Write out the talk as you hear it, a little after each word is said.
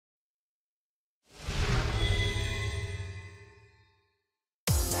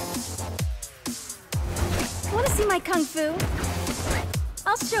my kung fu.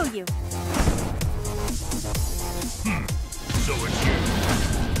 I'll show you. So it's you.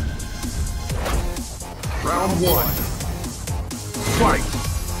 Round one. Fight!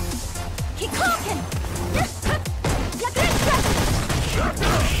 Kikoken!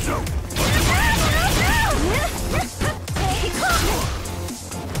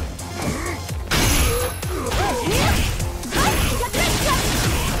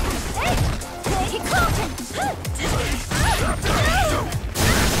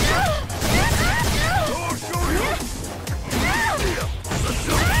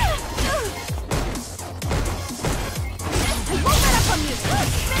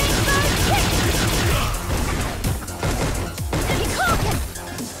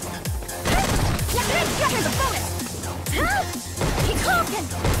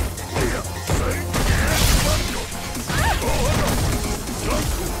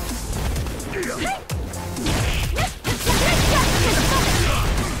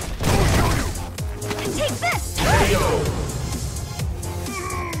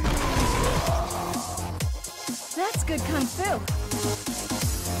 That's good kung fu.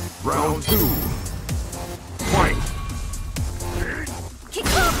 Round two. Fight!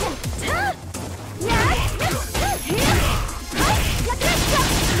 Kikoken!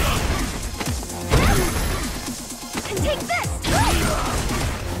 Take this!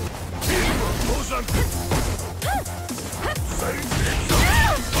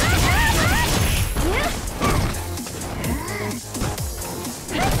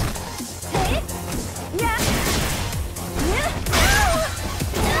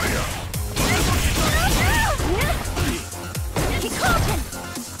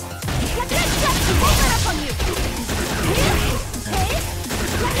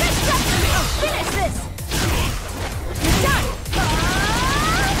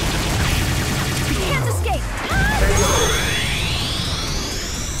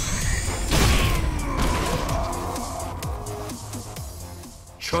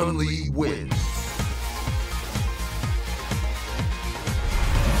 Chun-Li wins.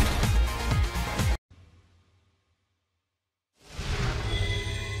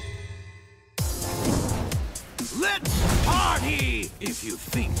 Let's party! If you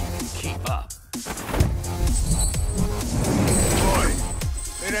think you can keep up. Right.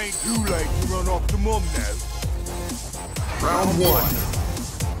 It ain't too late to run off to Mum now. Round one.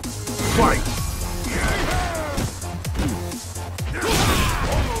 Fight!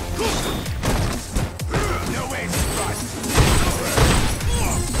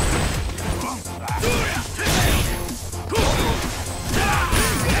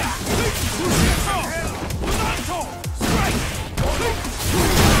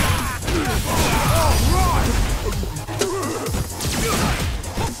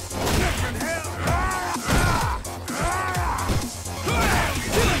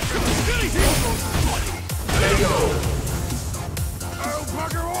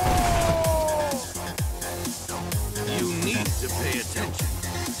 You need to pay attention.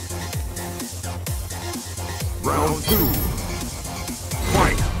 Round two.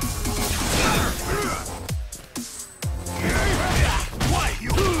 Fight!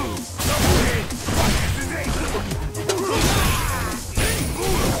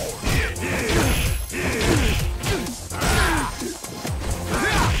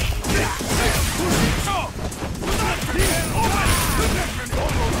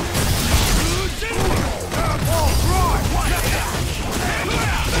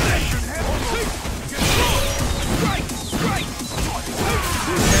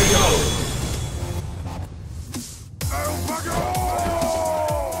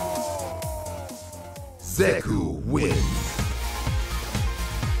 Zeku wins.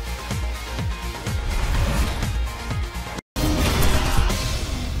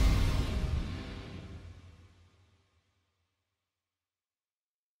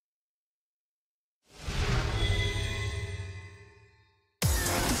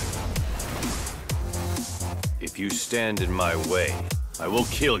 If you stand in my way, I will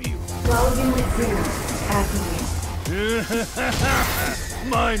kill you. Well, Unit 0, activate.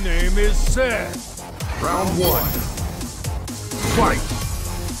 My name is Seth. Round one. Fight!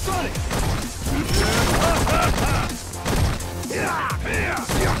 Sonic!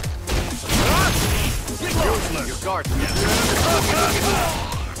 Your guard down.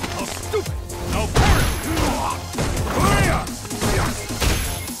 How stupid! No parry!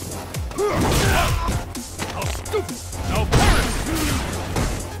 How stupid! No parry!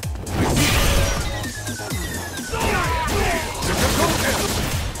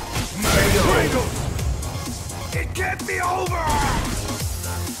 It can't be over!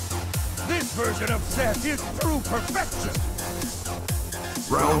 This version of Seth is true perfection!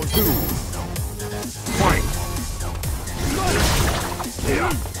 Round 2. Fight!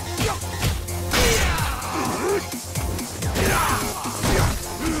 Yeah.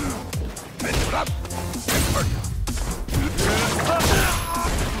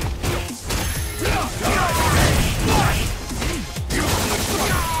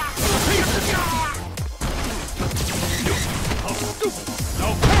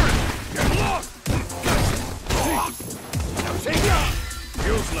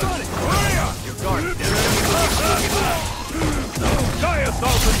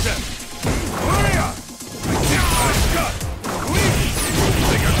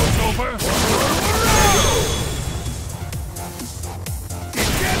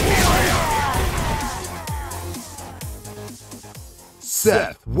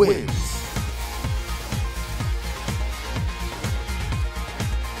 Seth wins.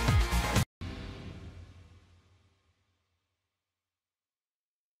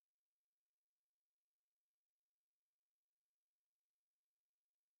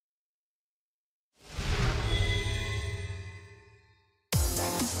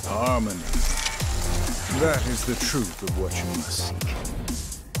 Harmony. That is the truth of what you must seek.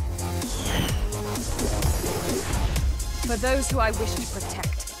 For those who I wish to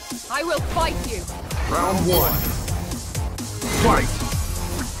protect, I will fight you! Round 1. Fight!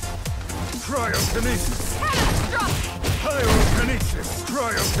 Cryokinesis! Catastrophe! Pyrokinesis!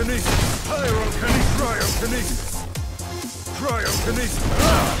 Cryokinesis! Pyrokinesis! Cryokinesis! Cryokinesis!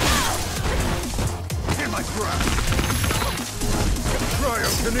 In my grasp!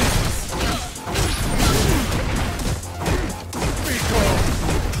 Cryokinesis! Recall!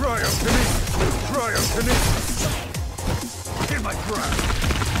 Cryokinesis! Cryokinesis! In my grasp!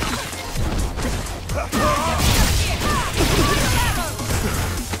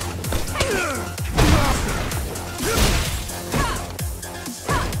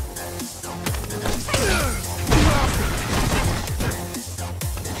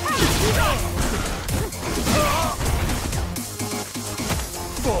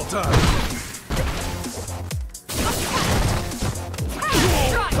 Full time!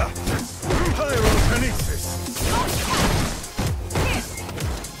 Pyrokinesis!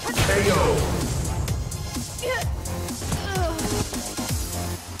 KO!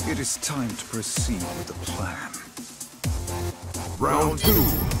 It is time to proceed with the plan. Round 2.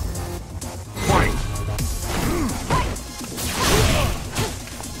 Fight!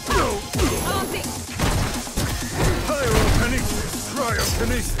 Pyrokinesis!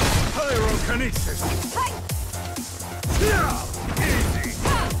 Cryokinesis! Pyrokinesis! Yeah! Easy!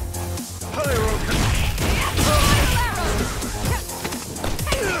 Pyrokinesis!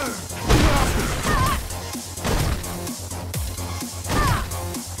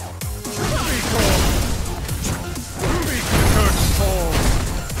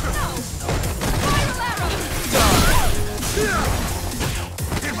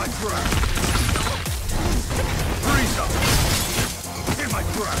 In my grasp! Freeze up! In my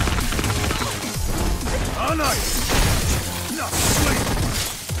grasp! On ice! Not sleep!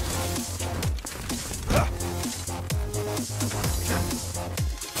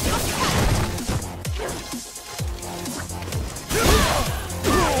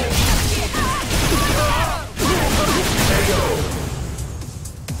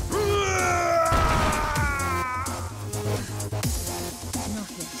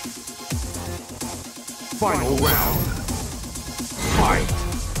 Final round. Fight!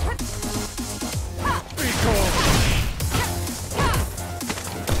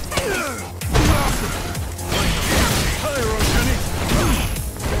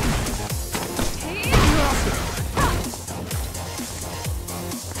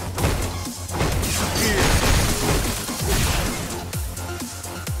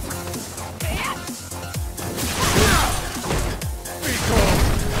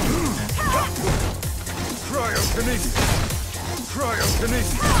 Cryokinesis!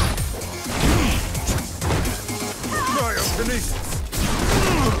 Cryokinesis! Cryokinesis!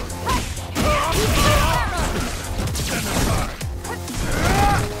 Stand aside!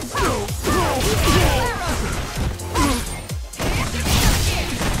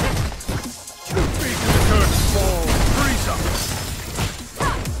 Beat the curtain ball! Freeze up!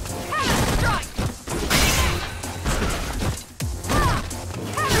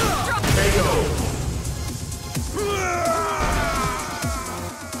 KO!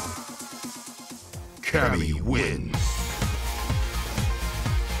 Cammy wins.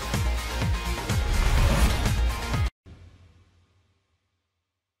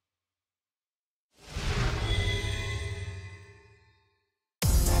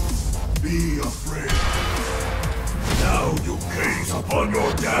 Be afraid. Now you gaze upon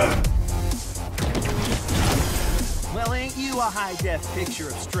your death. Well, ain't you a high-def picture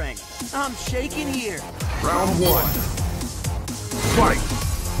of strength? I'm shaking here. Round 1. Fight!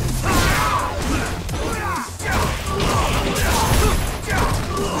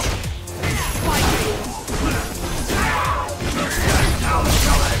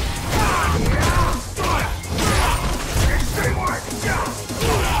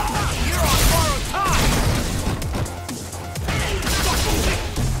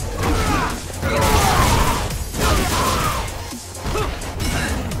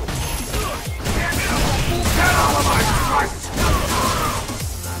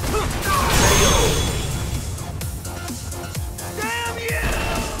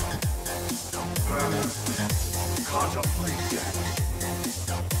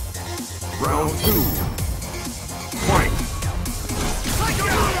 Round 2. Fight!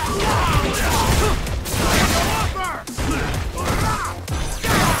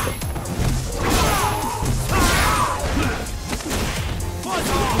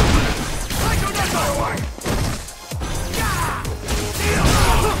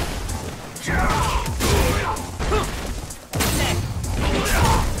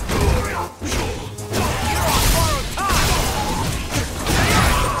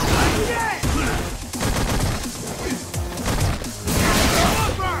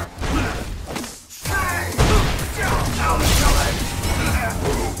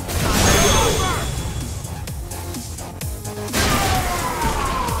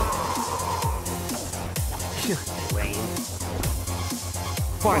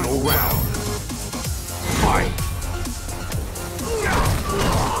 Final round. Fight!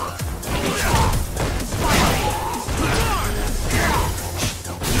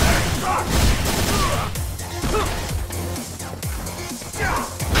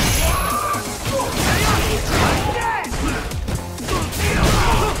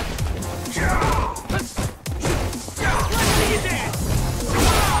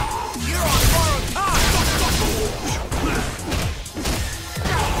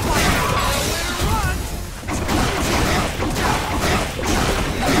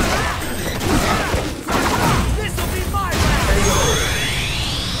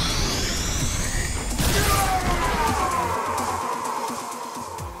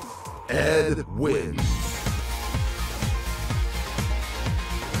 Ed wins.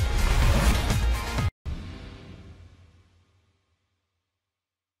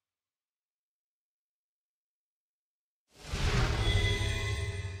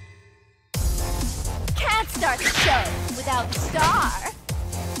 Can't start the show without the star,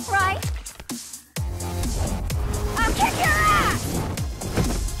 right? I'll kick your ass!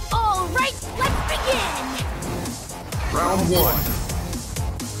 All right, let's begin! Round 1.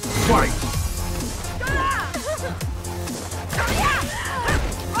 Fight!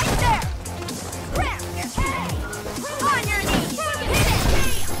 Right there! Grab! Hey! On your knees!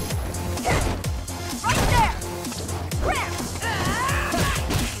 Hit it! Right there! Grab!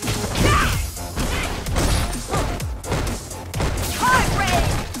 Heart rate!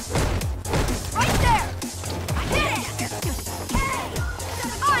 Right there! Hit it! Hey!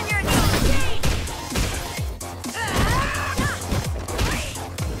 On your knees!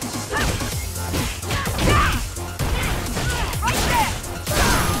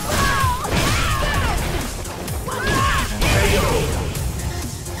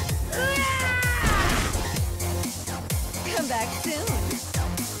 Come back soon.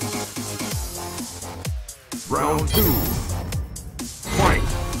 Round 2. Fight!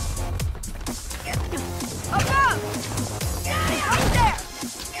 Above! Right there!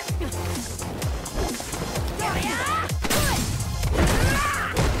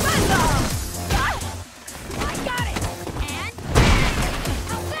 I got it! And...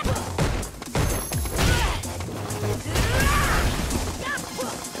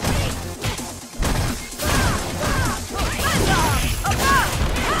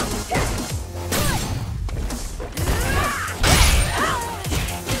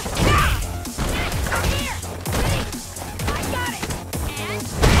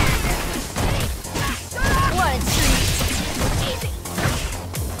 What a treat! Easy!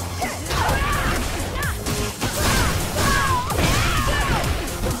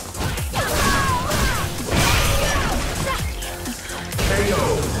 KO!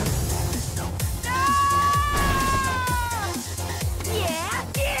 Yeah!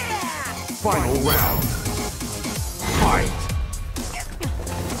 Final round. Fight!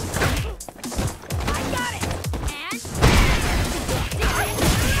 I got it! And...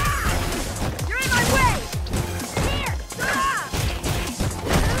 You're in my way! Here!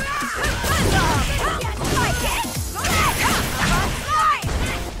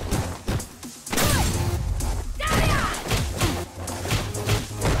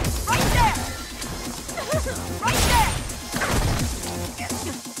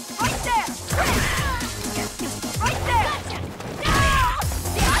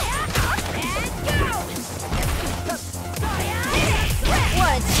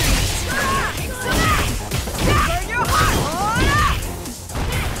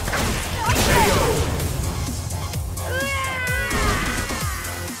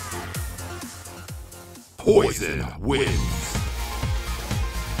 Poison wins.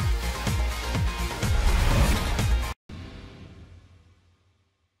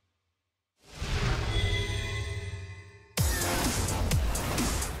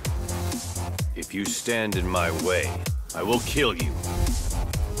 If you stand in my way, I will kill you.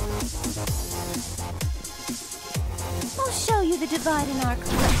 I'll show you the divide in our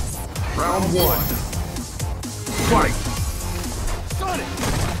class. Round 1. Fight! Sonic!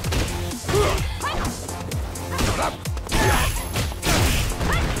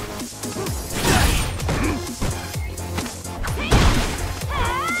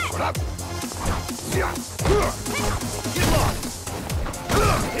 Get lost!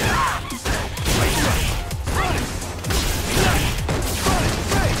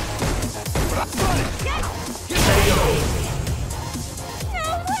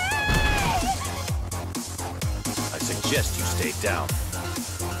 I suggest you stay down.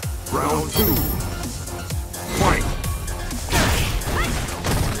 Round 2. Fight!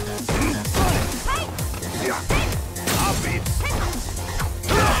 Obvious.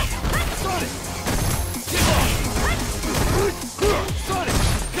 Sonic! Get lost! Sonic!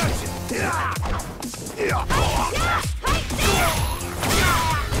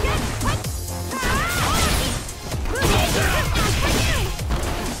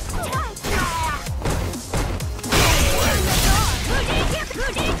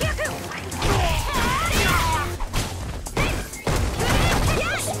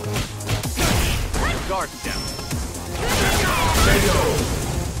 Guard down.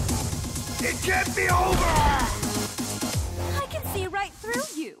 It can't be over! I can see right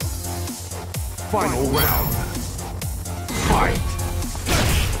through you. Final round. Fight!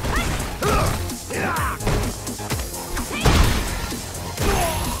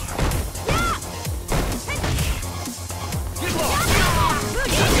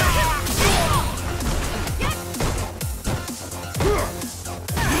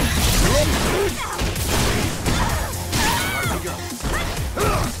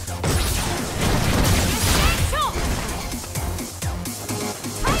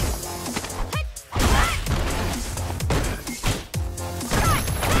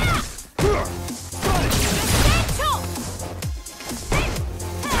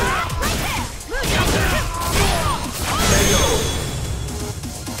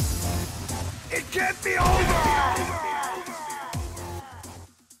 It can't be over!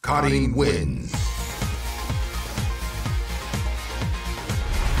 Karin wins.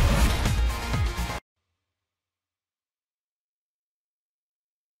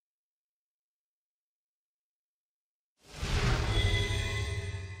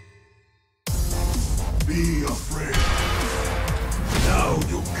 Be afraid. Now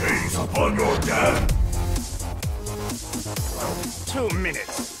you gaze upon your death. 2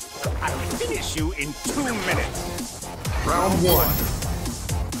 minutes. I'll finish you in 2 minutes. Round 1.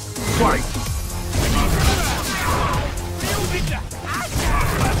 Fight!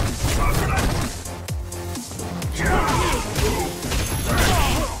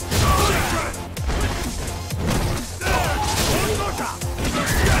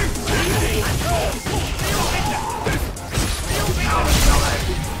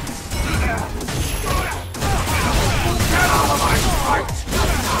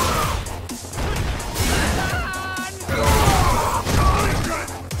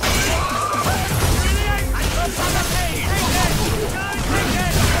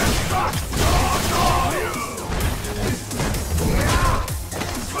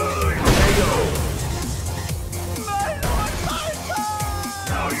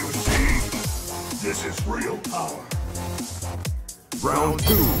 Now you see, this is real power. Round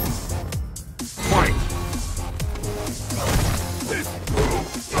 2. Fight!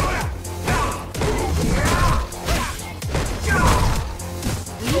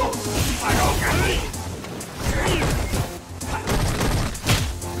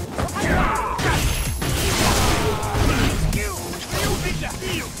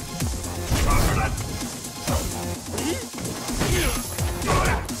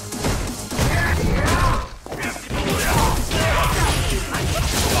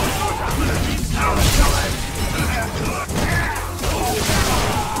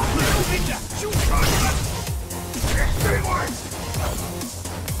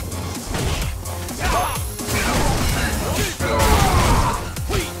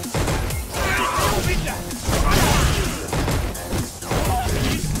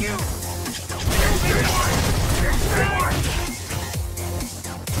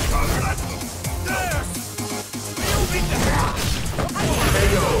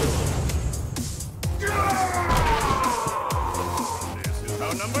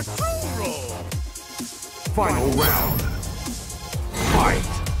 Final round.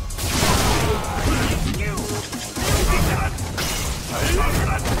 Fight!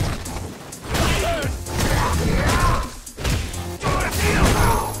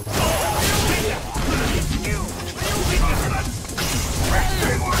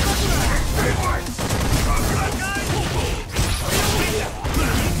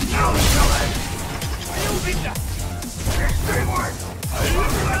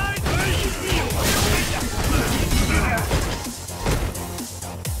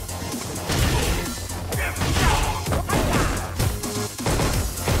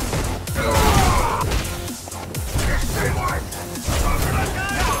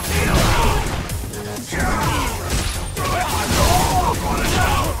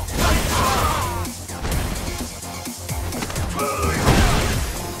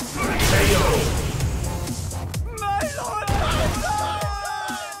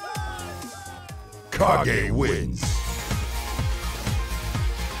 Kage wins.